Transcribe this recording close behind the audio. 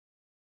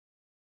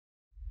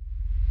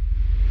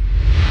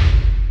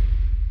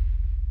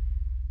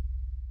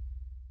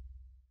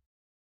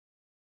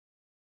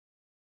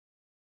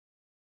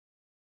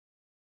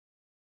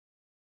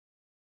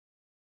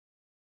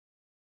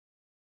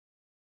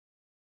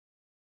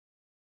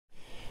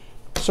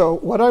So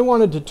what I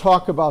wanted to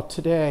talk about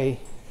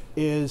today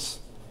is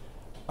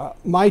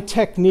my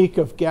technique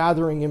of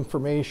gathering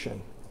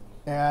information.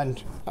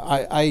 And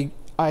I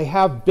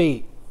have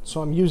bait,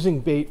 so I'm using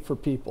bait for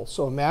people.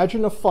 So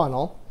imagine a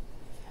funnel,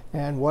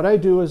 and what I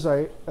do is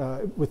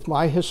with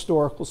my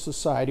historical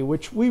society,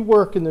 which we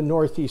work in the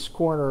northeast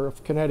corner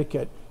of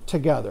Connecticut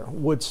together,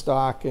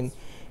 Woodstock and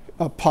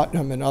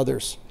Putnam and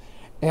others.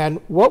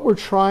 And what we're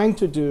trying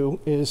to do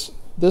is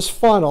this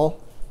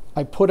funnel,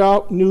 I put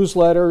out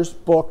newsletters,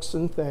 books,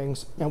 and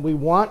things, and we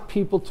want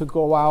people to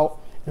go out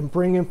and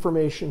bring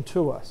information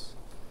to us.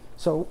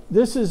 So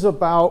this is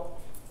about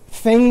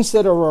things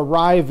that are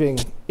arriving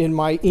in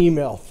my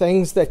email,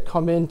 things that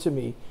come into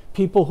me,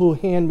 people who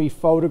hand me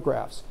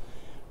photographs.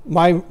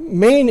 My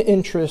main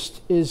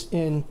interest is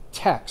in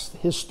text,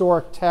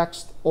 historic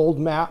text, old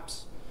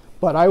maps,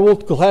 but I will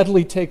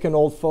gladly take an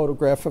old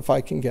photograph if I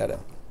can get it.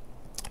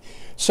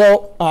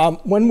 So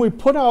when we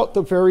put out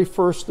the very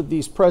first of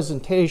these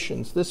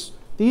presentations,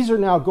 these are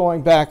now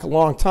going back a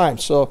long time.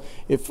 So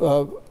if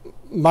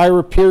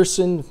Myra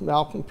Pearson,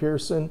 Malcolm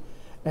Pearson,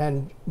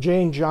 and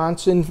Jane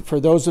Johnson,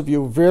 for those of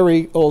you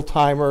very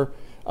old-timer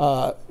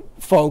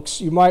folks,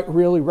 you might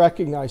really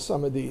recognize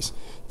some of these.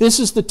 This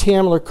is the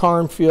Tamler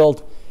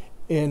Carnfield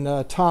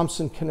in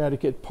Thompson,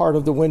 Connecticut, part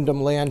of the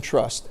Wyndham Land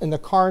Trust. And the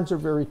cairns are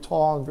very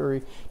tall and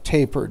very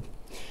tapered.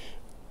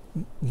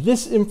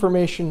 This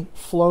information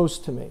flows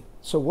to me.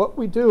 So what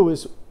we do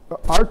is,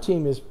 our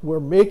team is, we're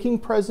making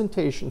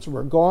presentations.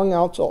 We're going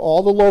out to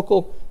all the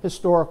local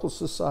historical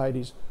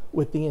societies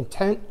with the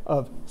intent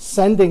of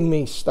sending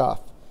me stuff.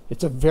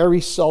 It's a very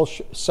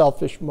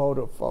selfish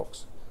motive,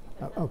 folks.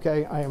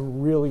 Okay, I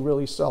am really,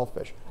 really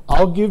selfish.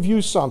 I'll give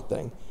you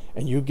something,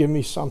 and you give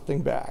me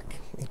something back,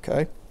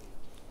 okay?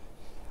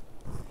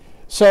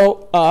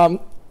 So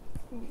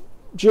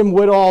Jim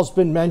Woodall's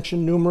been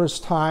mentioned numerous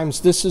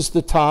times. This is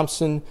the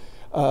Thompson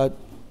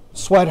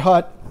sweat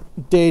hut,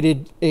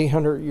 dated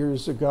 800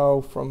 years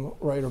ago from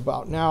right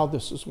about now.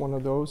 This is one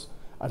of those.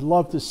 I'd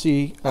love to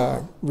see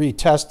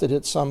retested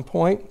at some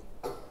point.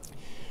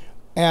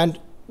 And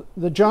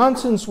the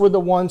Johnsons were the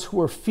ones who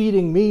were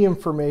feeding me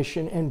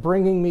information and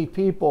bringing me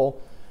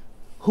people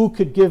who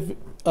could give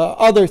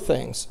other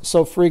things.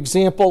 So for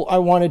example, I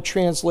wanted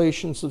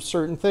translations of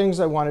certain things.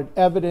 I wanted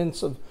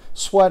evidence of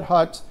sweat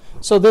huts.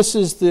 So this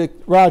is the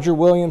Roger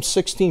Williams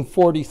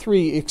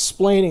 1643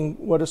 explaining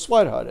what a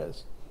sweat hut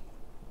is.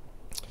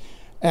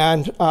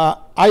 And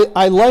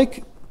I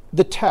like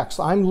the text.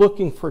 I'm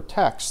looking for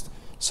text.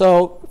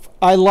 So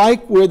I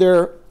like where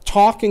they're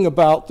talking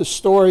about the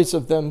stories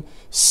of them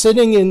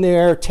sitting in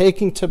there,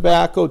 taking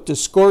tobacco,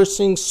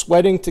 discoursing,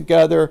 sweating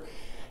together.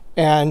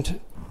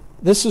 And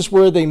this is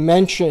where they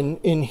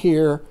mention in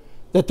here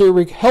that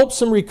they helps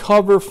them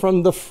recover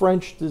from the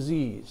French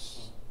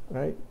disease,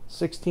 right?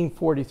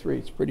 1643,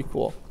 it's pretty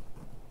cool.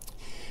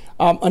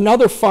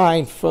 Another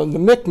find from the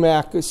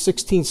Micmac is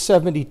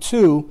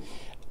 1672.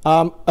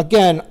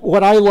 Again,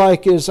 what I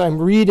like is I'm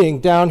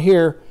reading down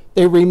here,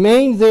 they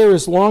remained there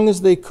as long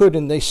as they could,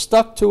 and they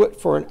stuck to it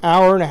for an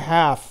hour and a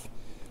half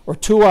or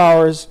 2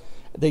 hours.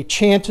 They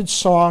chanted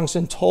songs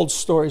and told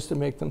stories to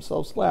make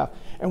themselves laugh.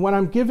 And when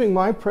I'm giving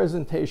my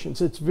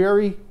presentations, it's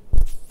very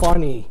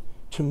funny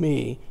to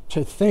me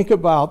to think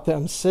about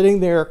them sitting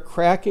there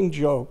cracking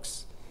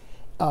jokes,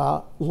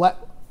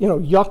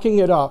 yucking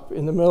it up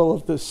in the middle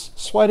of this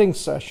sweating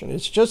session.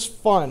 It's just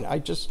fun.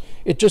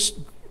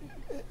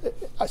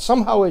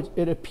 Somehow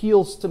it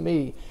appeals to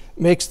me,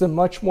 makes them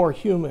much more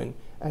human.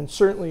 And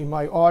certainly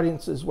my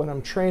audiences, when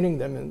I'm training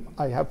them, and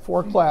I have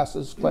 4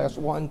 classes, class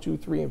 1, 2,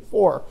 3, and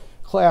 4.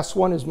 Class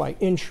 1 is my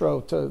intro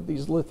to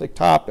these lithic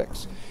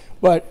topics.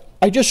 But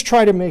I just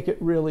try to make it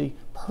really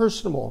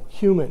personal,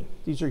 human.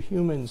 These are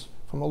humans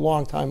from a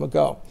long time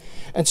ago.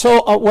 And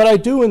so what I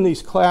do in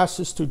these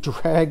classes to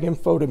drag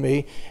info to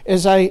me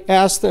is I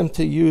ask them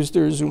to use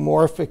their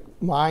zoomorphic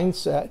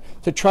mindset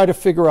to try to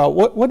figure out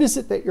what is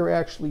it that you're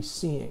actually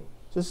seeing.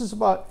 So this is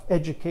about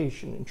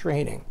education and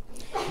training.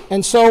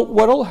 And so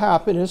what will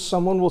happen is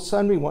someone will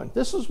send me one.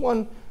 This is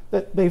one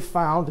that they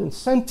found and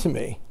sent to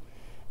me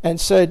and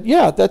said,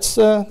 yeah, that's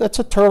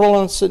a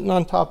turtle sitting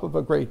on top of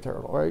a great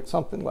turtle, right?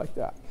 Something like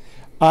that.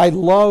 I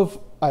love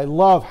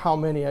how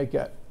many I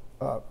get.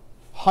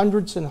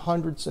 Hundreds and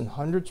hundreds and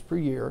hundreds per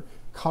year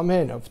come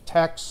in of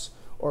texts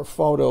or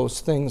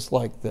photos, things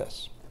like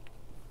this.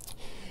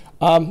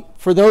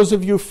 For those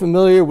of you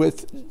familiar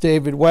with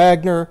David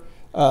Wagner,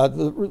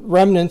 the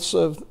remnants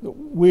of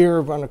Weir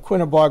on the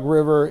Quinnebog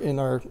River in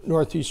our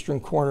northeastern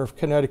corner of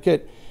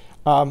Connecticut,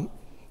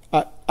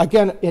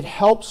 again, it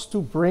helps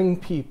to bring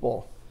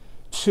people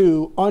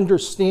to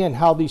understand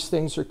how these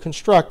things are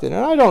constructed.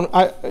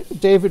 And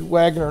David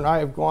Wagner and I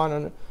have gone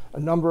on a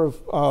number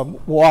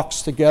of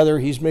walks together.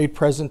 He's made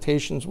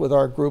presentations with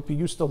our group. He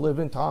used to live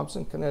in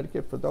Thompson,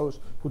 Connecticut, for those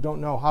who don't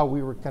know how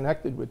we were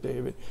connected with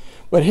David.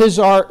 But his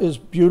art is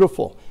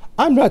beautiful.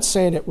 I'm not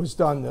saying it was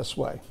done this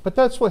way, but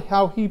that's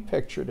how he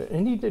pictured it,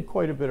 and he did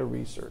quite a bit of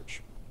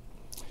research.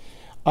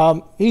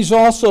 He's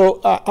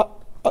also,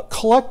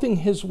 collecting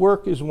his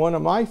work is one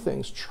of my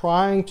things,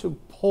 trying to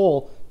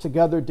pull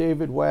together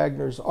David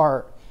Wagner's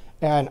art.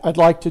 And I'd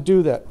like to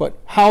do that. But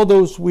how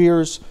those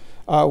weirs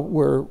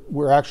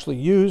were actually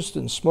used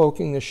in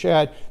smoking the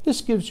shad,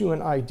 this gives you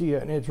an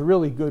idea. And it's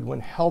really good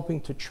when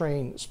helping to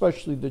train,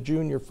 especially the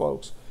junior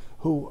folks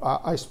who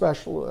I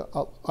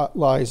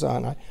specialize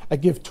on. I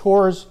give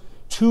tours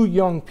to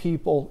young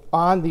people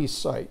on these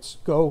sites,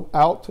 go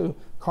out to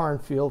cairn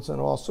fields and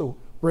also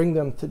bring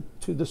them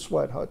to the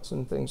sweat huts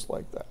and things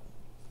like that.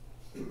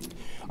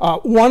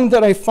 One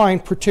that I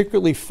find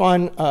particularly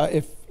fun,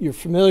 if you're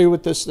familiar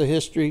with this, the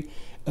history,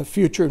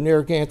 future of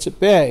Narragansett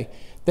Bay,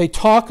 they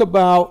talk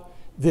about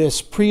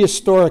this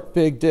prehistoric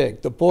big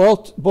dig. The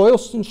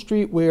Boylston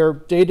Street weir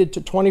dated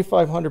to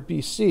 2500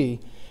 BC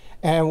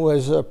and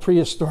was a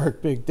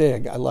prehistoric big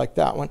dig. I like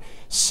that one.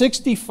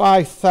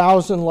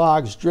 65,000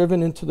 logs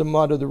driven into the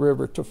mud of the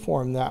river to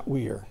form that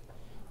weir.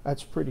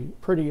 That's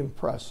pretty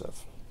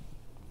impressive.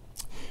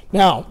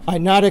 Now,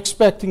 I'm not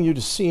expecting you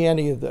to see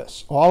any of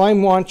this. All I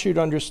want you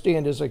to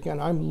understand is, again,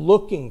 I'm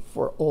looking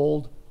for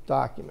old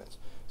documents.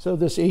 So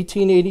this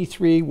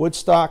 1883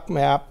 Woodstock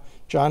map,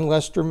 John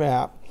Lester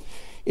map,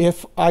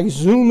 if I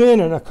zoom in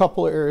a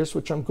couple of areas,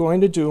 which I'm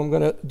going to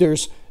do,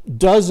 there's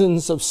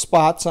dozens of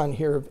spots on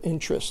here of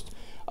interest.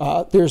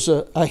 There's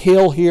a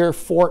hill here,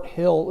 Fort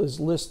Hill is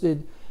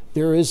listed.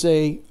 There is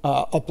a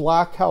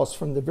blockhouse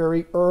from the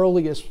very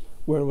earliest,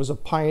 when it was a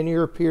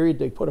pioneer period.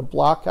 They put a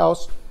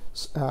blockhouse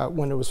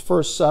when it was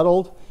first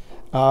settled.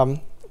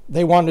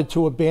 They wanted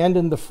to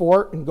abandon the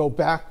fort and go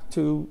back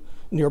to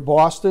near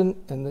Boston,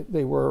 and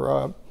they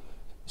were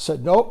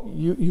said, nope,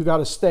 you got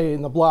to stay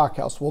in the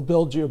blockhouse. We'll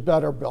build you a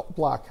better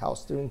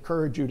blockhouse to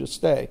encourage you to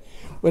stay.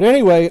 But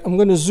anyway, I'm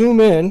going to zoom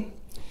in,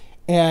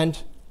 and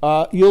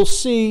you'll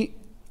see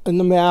in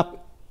the map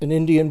an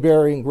Indian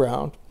burying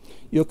ground.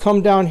 You'll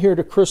come down here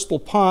to Crystal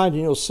Pond,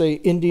 and you'll say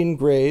Indian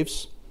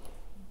graves.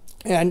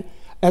 And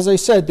as I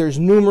said, there's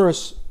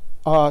numerous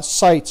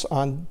sites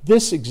on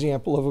this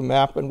example of a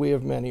map, and we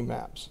have many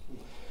maps.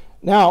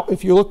 Now,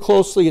 if you look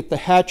closely at the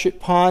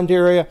Hatchet Pond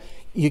area,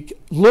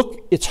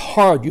 it's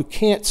hard, you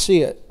can't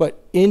see it,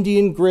 but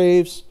Indian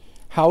graves,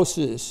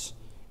 houses,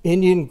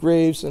 Indian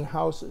graves and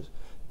houses.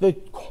 The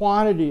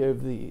quantity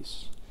of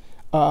these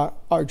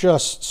are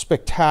just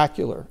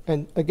spectacular.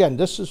 And again,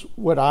 this is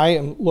what I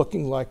am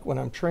looking like when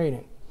I'm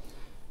training.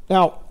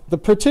 Now, the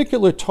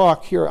particular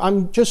talk here,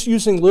 I'm just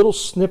using little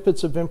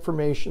snippets of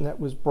information that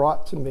was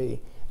brought to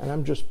me, and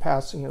I'm just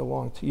passing it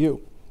along to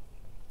you.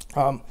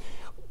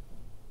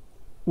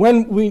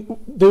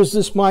 There's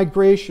this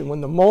migration,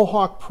 when the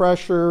Mohawk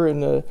pressure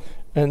and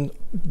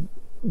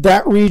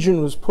that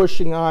region was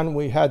pushing on,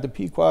 we had the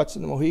Pequots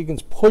and the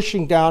Mohegans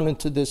pushing down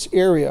into this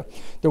area,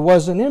 there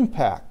was an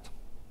impact.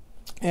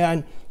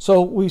 And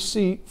so we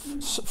see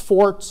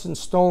forts and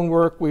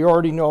stonework. We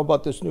already know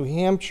about this New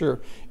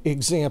Hampshire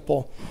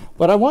example.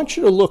 But I want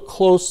you to look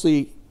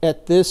closely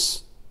at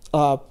this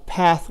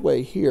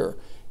pathway here.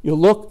 You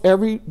look,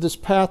 this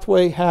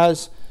pathway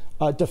has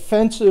a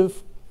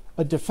defensive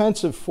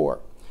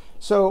fort.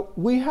 So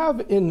we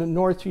have in the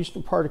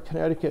northeastern part of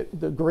Connecticut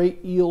the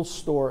great eel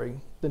story,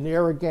 the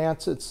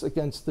Narragansetts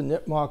against the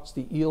Nipmucs,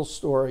 the eel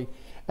story,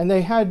 and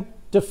they had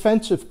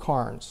defensive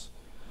cairns.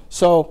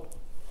 So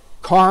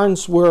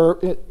cairns were,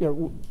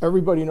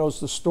 everybody knows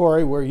the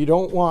story where you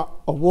don't want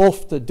a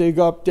wolf to dig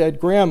up dead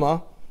grandma,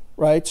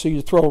 right? So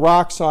you throw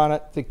rocks on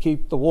it to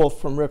keep the wolf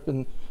from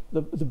ripping.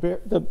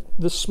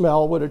 The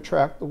smell would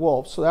attract the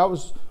wolf. So that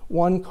was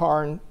one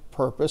cairn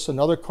purpose.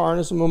 Another cairn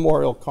is a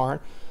memorial cairn.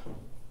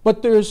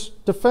 But there's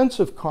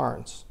defensive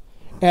cairns.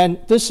 And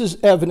this is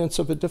evidence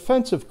of a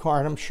defensive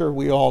cairn. I'm sure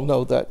we all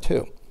know that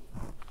too.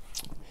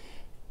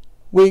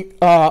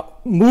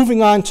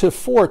 Moving on to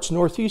forts,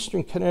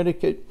 northeastern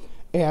Connecticut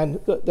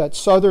and that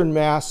southern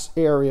Mass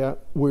area,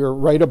 we're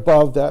right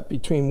above that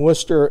between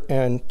Worcester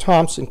and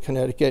Thompson,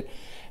 Connecticut,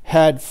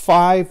 had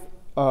five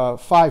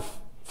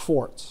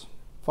forts,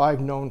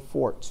 5 known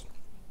forts.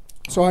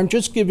 So I'm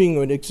just giving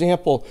you an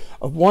example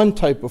of one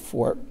type of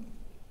fort.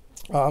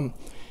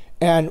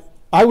 And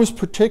I was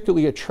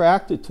particularly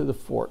attracted to the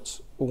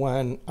forts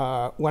when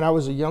I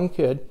was a young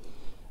kid.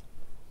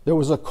 There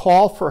was a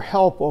call for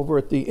help over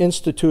at the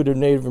Institute of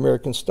Native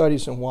American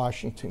Studies in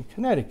Washington,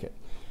 Connecticut.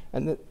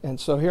 And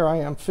so here I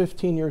am,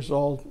 15 years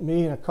old,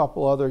 me and a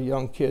couple other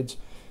young kids.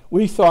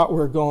 We thought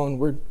we're going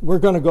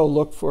to go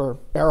look for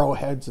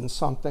arrowheads and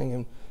something,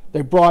 and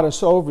they brought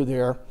us over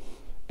there.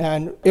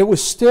 And it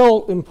was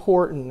still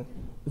important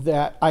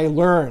that I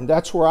learned.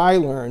 That's where I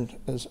learned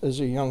as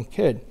a young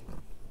kid.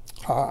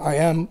 I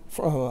am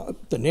from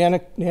the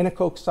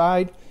Nanacoke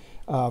side,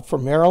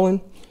 from Maryland,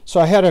 so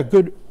I had a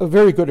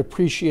very good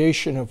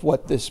appreciation of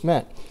what this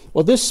meant.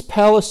 Well, this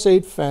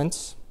palisade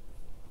fence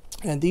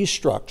and these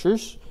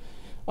structures,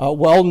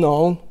 well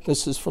known.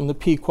 This is from the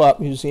Pequot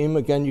Museum.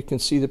 Again, you can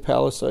see the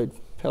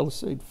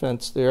palisade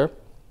fence there.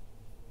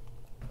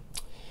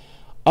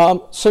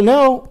 So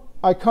now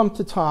I come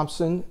to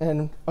Thompson,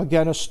 and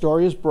again, a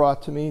story is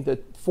brought to me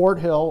that Fort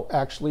Hill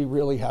actually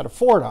really had a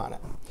fort on it.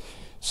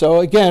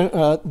 So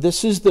again,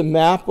 this is the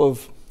map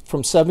of from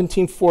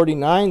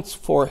 1749, it's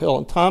Fort Hill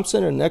and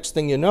Thompson, and next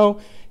thing you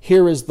know,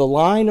 here is the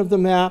line of the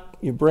map.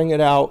 You bring it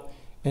out,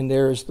 and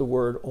there's the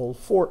word Old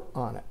Fort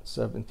on it,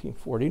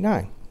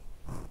 1749.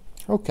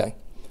 Okay,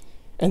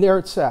 and there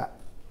it sat.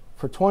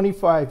 For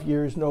 25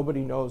 years,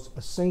 nobody knows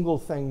a single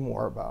thing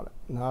more about it,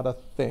 not a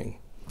thing.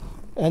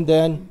 And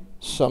then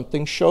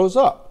something shows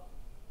up,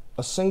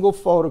 a single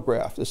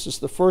photograph. This is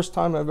the first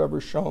time I've ever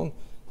shown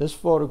this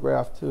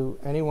photograph to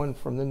anyone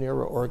from the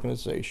NERA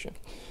organization.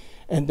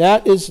 And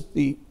that is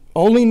the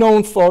only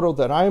known photo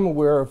that I am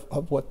aware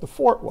of what the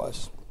fort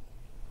was.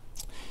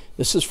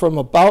 This is from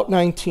about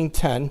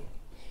 1910,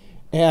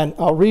 and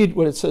I'll read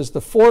what it says.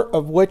 The fort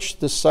of which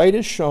the site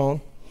is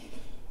shown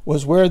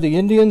was where the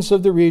Indians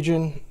of the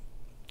region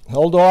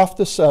held off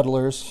the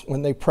settlers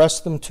when they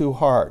pressed them too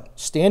hard.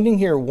 Standing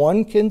here,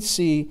 one can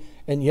see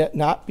and yet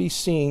not be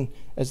seen,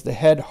 as the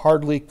head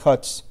hardly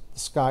cuts the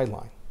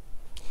skyline.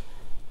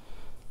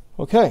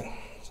 Okay,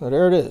 so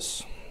there it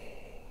is.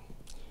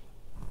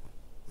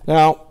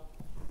 Now,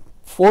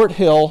 Fort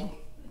Hill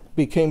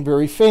became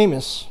very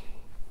famous.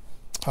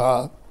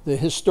 The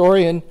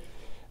historian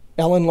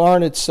Ellen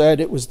Larned said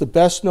it was the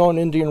best known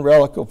Indian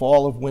relic of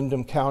all of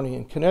Windham County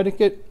in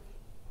Connecticut.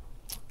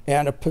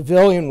 And a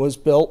pavilion was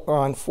built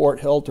on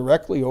Fort Hill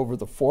directly over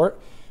the fort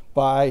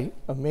by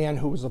a man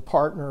who was a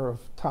partner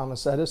of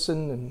Thomas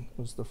Edison and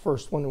was the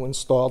first one who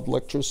installed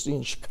electricity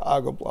in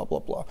Chicago, blah, blah,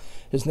 blah.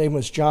 His name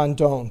was John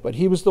Doane, but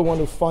he was the one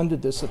who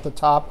funded this at the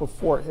top of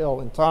Fort Hill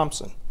in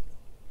Thompson.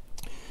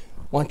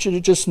 I want you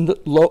to just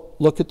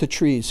look at the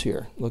trees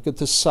here. Look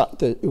at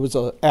it was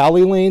an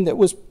alley lane that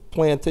was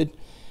planted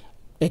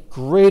at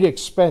great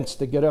expense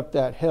to get up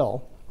that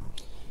hill.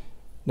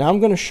 Now I'm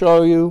going to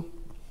show you.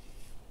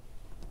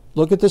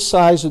 Look at the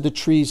size of the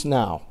trees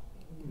now,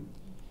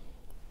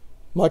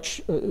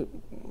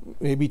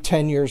 maybe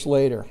 10 years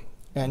later.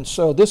 And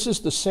so this is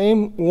the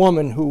same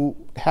woman who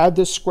had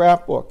this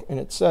scrapbook, and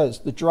it says,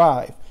 the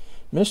drive.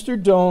 Mr.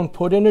 Doane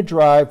put in a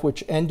drive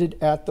which ended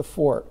at the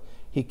fort.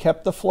 He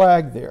kept the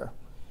flag there.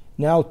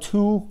 Now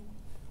 2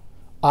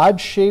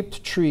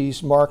 odd-shaped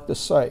trees mark the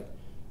site.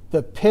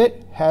 The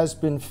pit has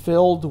been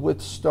filled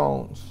with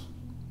stones.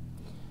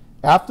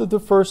 After the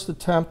first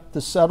attempt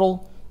to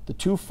settle the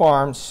 2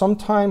 farms, some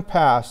time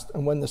passed,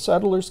 and when the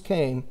settlers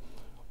came,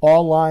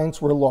 all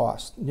lines were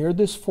lost. Near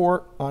this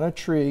fort, on a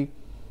tree,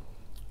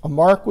 a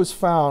mark was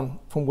found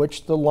from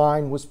which the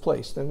line was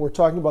placed. And we're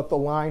talking about the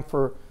line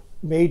for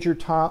Major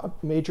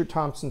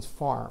Thompson's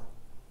farm.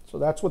 So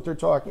that's what they're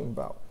talking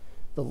about.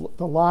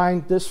 The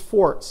line, this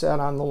fort sat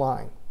on the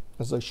line,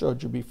 as I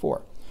showed you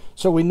before.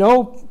 So we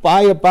know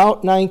by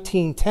about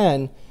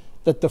 1910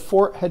 that the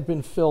fort had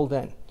been filled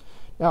in.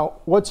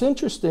 Now, what's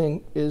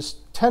interesting is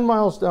 10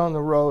 miles down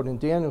the road in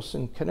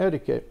Danielson,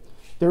 Connecticut,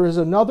 there is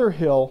another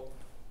hill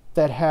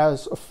that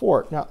has a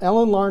fort. Now,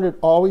 Ellen Larned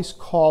always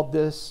called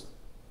this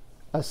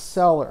a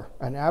cellar,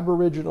 an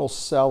aboriginal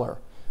cellar.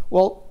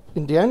 Well,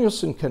 in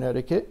Danielson,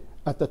 Connecticut,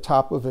 at the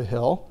top of a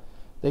hill,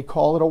 they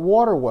call it a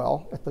water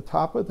well at the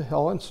top of the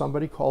hill, and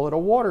somebody call it a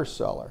water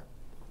cellar.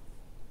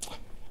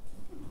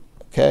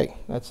 Okay,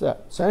 that's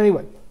that. So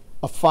anyway,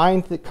 a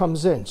find that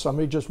comes in.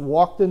 Somebody just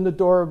walked in the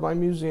door of my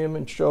museum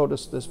and showed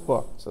us this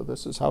book. So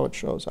this is how it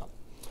shows up.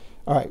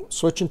 All right,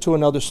 switching to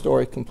another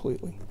story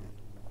completely.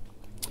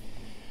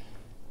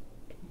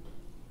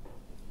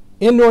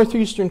 In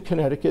northeastern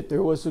Connecticut,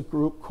 there was a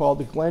group called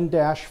the Glenn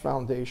Dash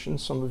Foundation.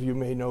 Some of you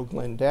may know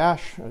Glenn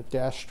Dash,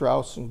 Dash,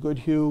 Strauss, and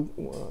Goodhue.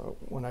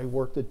 When I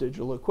worked at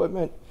Digital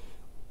Equipment,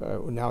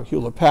 now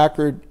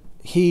Hewlett-Packard,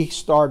 he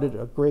started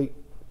a great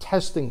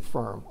testing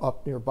firm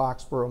up near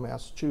Boxborough,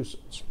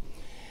 Massachusetts.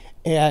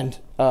 And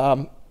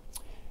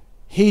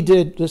he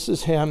did, this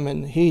is him,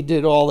 and he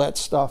did all that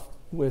stuff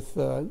with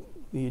the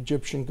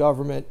Egyptian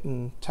government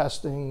and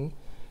testing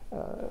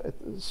at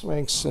the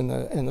Sphinx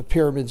and the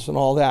pyramids and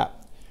all that.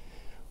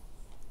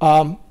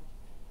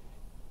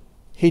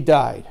 He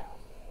died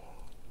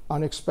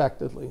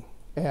unexpectedly.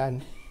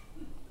 And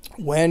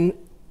when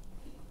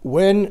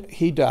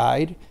he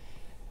died,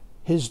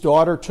 his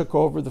daughter took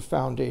over the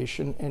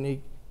foundation, and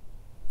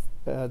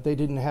they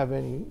didn't have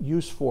any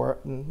use for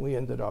it, and we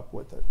ended up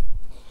with it.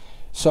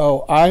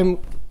 So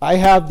I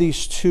have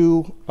these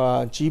 2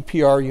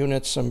 GPR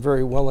units I'm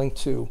very willing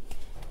to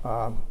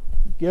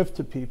give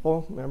to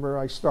people. Remember,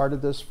 I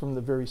started this from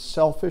the very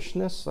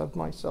selfishness of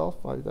myself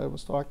I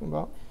was talking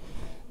about.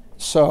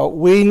 So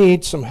we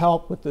need some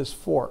help with this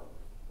fort,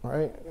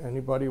 right?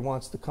 Anybody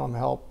wants to come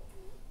help?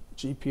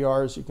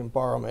 GPRs, you can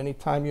borrow them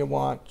anytime you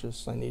want,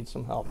 just I need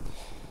some help.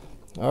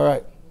 All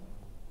right.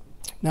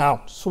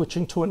 Now,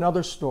 switching to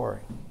another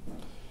story.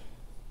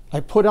 I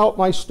put out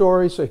my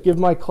stories, I give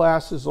my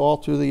classes all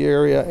through the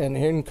area, and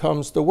in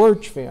comes the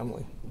Wirge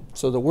family.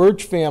 So the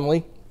Wirge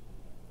family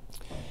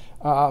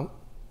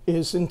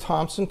is in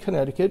Thompson,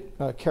 Connecticut.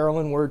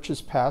 Carolyn Wirge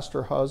has passed,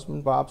 her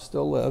husband Bob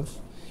still lives.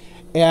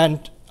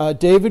 And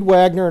David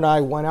Wagner and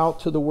I went out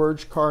to the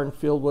Wirge Garden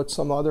Field with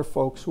some other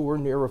folks who were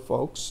NERA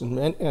folks,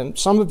 and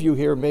some of you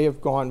here may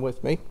have gone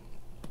with me.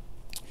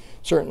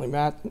 Certainly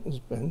Matt has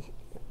been.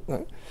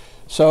 Right?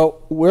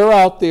 So we're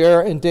out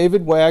there, and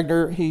David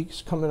Wagner,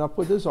 he's coming up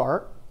with his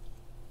art.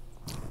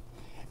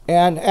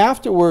 And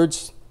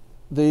afterwards,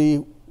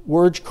 the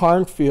Werge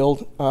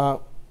Cornfield,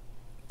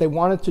 they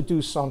wanted to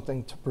do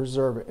something to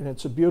preserve it, and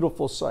it's a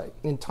beautiful site.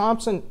 And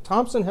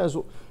Thompson has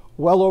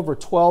well over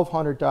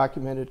 1,200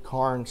 documented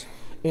cairns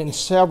in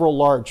several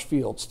large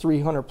fields,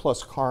 300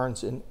 plus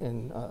cairns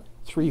in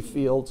 3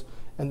 fields,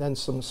 and then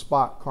some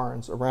spot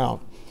cairns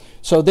around.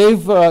 So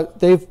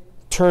they've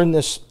turned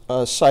this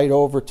site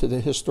over to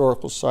the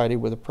Historical Society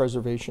with a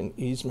preservation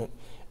easement,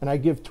 and I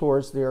give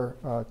tours there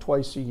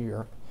twice a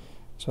year.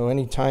 So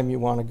anytime you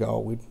want to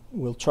go,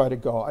 we'll try to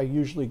go. I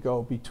usually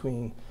go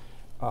between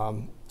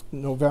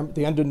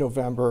the end of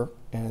November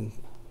and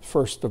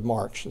 1st of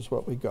March is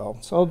what we go.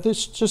 So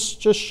this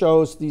just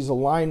shows these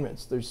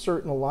alignments. There's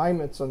certain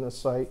alignments on the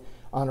site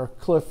on our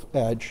cliff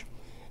edge,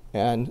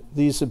 and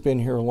these have been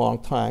here a long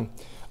time.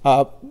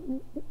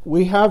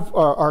 We have,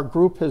 our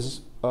group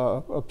has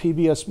a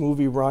PBS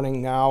movie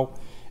running now.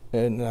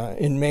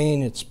 In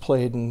Maine, it's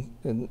played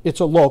in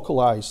it's a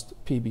localized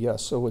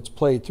PBS, so it's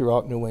played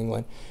throughout New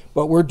England.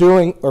 But we're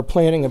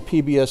planning a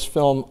PBS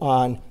film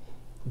on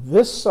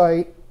this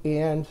site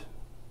and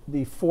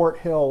the Fort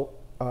Hill,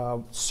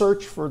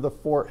 search for the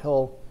Fort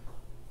Hill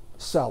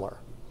cellar.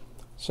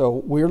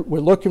 So we're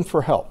looking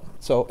for help.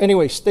 So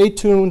anyway, stay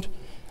tuned.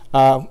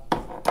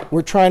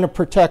 We're trying to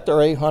protect our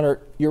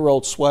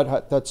 800-year-old sweat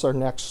hut. That's our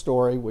next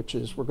story, which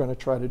is we're going to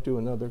try to do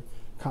another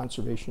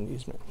conservation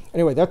easement.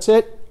 Anyway, that's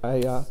it.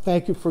 I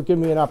thank you for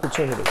giving me an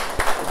opportunity.